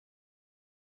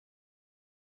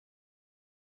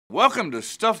Welcome to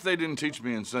Stuff They Didn't Teach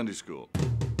Me in Sunday School.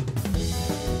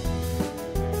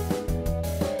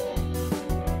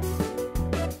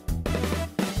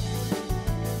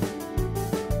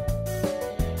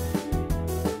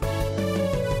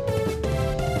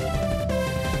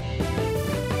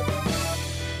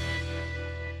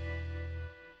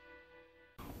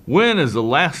 When is the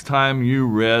last time you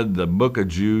read the book of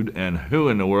Jude, and who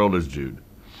in the world is Jude?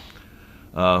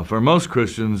 For most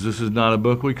Christians, this is not a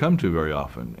book we come to very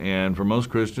often. And for most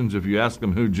Christians, if you ask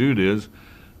them who Jude is,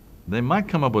 they might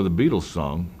come up with a Beatles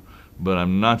song, but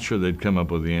I'm not sure they'd come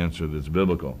up with the answer that's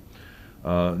biblical.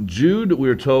 Jude,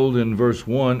 we're told in verse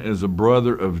 1, is a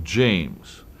brother of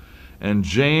James. And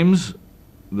James,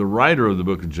 the writer of the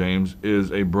book of James,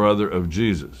 is a brother of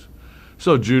Jesus.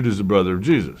 So Jude is a brother of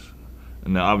Jesus.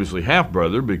 And now obviously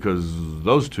half-brother, because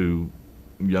those two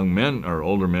young men, or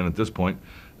older men at this point,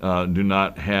 do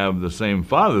not have the same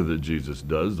father that Jesus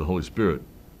does, the Holy Spirit,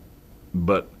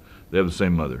 but they have the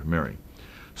same mother, Mary.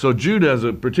 So Jude has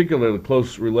a particularly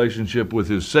close relationship with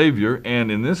his Savior,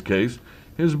 and in this case,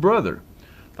 his brother.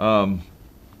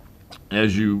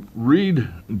 As you read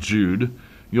Jude,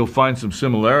 you'll find some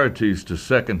similarities to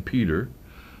 2 Peter.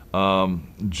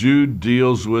 Jude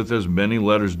deals with, as many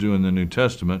letters do in the New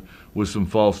Testament, with some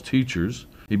false teachers.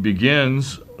 He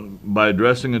begins by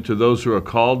addressing it to those who are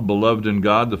called, beloved in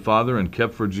God the Father, and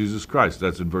kept for Jesus Christ.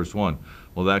 That's in verse 1.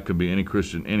 Well, that could be any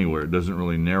Christian anywhere. It doesn't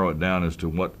really narrow it down as to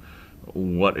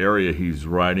what area he's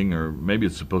writing, or maybe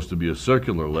it's supposed to be a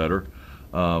circular letter.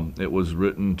 It was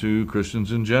written to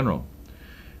Christians in general.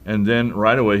 And then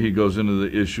right away he goes into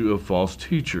the issue of false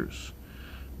teachers.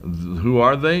 Who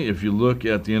are they? If you look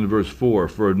at the end of verse 4,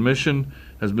 for admission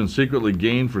has been secretly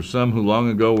gained for some who long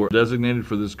ago were designated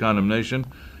for this condemnation.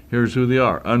 Here's who they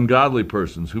are. Ungodly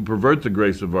persons who pervert the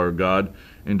grace of our God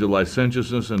into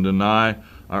licentiousness and deny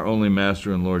our only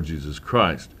Master and Lord Jesus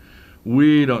Christ.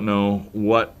 We don't know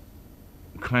what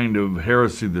kind of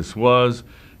heresy this was.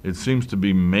 It seems to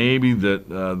be maybe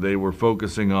that they were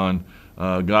focusing on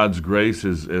God's grace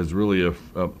as really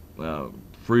a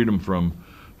freedom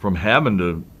from having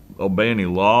to obey any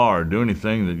law or do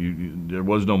anything, that there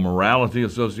was no morality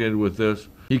associated with this.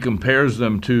 He compares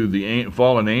them to the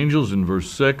fallen angels in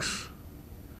verse 6.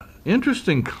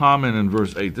 Interesting comment in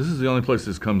verse 8. This is the only place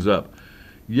this comes up.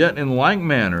 Yet in like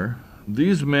manner,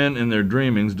 these men in their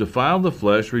dreamings defile the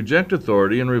flesh, reject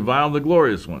authority, and revile the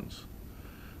glorious ones.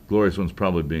 Glorious ones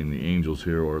probably being the angels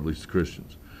here, or at least the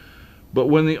Christians. But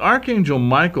when the archangel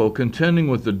Michael, contending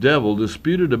with the devil,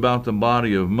 disputed about the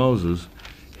body of Moses,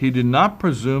 he did not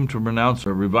presume to pronounce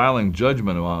a reviling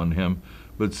judgment on him,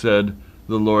 but said,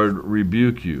 the Lord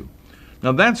rebuke you.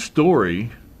 Now that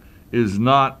story is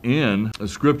not in the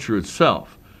Scripture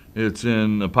itself. It's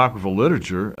in apocryphal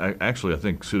literature, actually I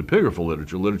think pseudepigraphal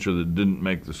literature that didn't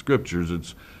make the Scriptures.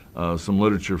 It's some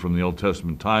literature from the Old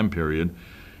Testament time period,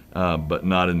 but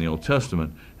not in the Old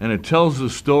Testament. And it tells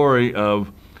the story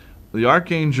of the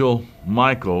archangel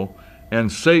Michael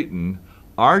and Satan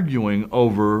arguing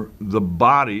over the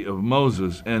body of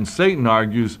Moses. And Satan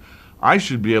argues, I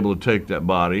should be able to take that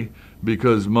body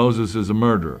because Moses is a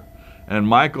murderer. And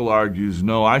Michael argues,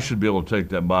 no, I should be able to take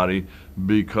that body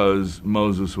because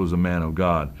Moses was a man of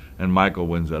God. And Michael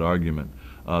wins that argument.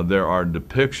 There are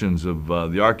depictions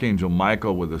of the archangel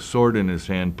Michael with a sword in his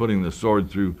hand, putting the sword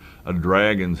through a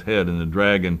dragon's head, and the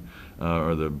dragon,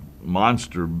 or the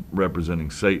monster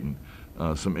representing Satan.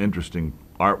 Some interesting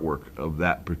artwork of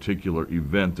that particular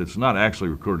event that's not actually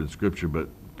recorded in Scripture, but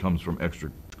comes from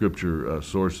extra Scripture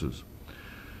sources.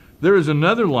 There is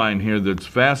another line here that's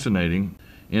fascinating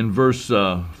in verse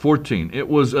 14. It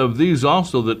was of these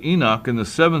also that Enoch in the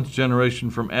 7th generation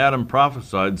from Adam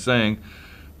prophesied, saying,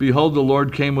 Behold, the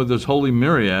Lord came with his holy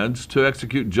myriads to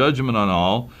execute judgment on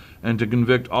all, and to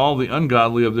convict all the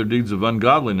ungodly of their deeds of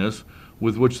ungodliness,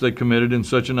 with which they committed in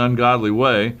such an ungodly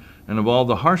way, and of all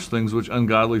the harsh things which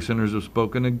ungodly sinners have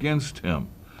spoken against him.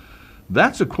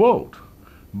 That's a quote,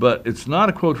 but it's not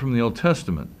a quote from the Old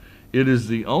Testament. It is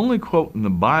the only quote in the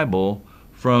Bible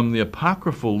from the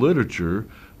apocryphal literature,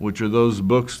 which are those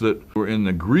books that were in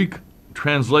the Greek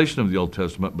translation of the Old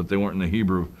Testament, but they weren't in the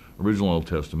Hebrew original Old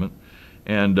Testament.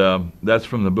 And that's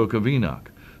from the book of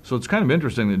Enoch. So it's kind of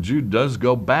interesting that Jude does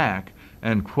go back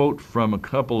and quote from a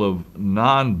couple of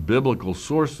non-biblical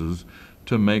sources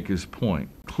to make his point.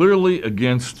 Clearly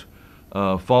against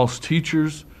false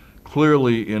teachers,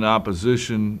 clearly in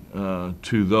opposition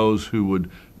to those who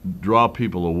would draw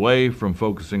people away from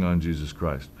focusing on Jesus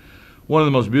Christ. One of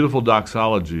the most beautiful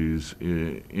doxologies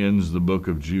ends the book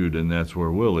of Jude, and that's where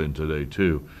we'll end today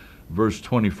too. Verse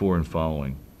 24 and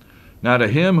following. Now to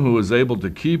him who is able to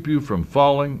keep you from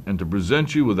falling and to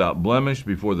present you without blemish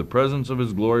before the presence of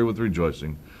his glory with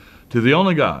rejoicing, to the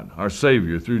only God, our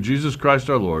Savior, through Jesus Christ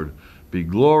our Lord, be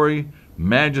glory,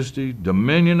 majesty,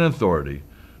 dominion, and authority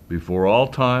before all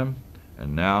time,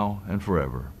 and now and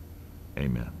forever.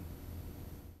 Amen.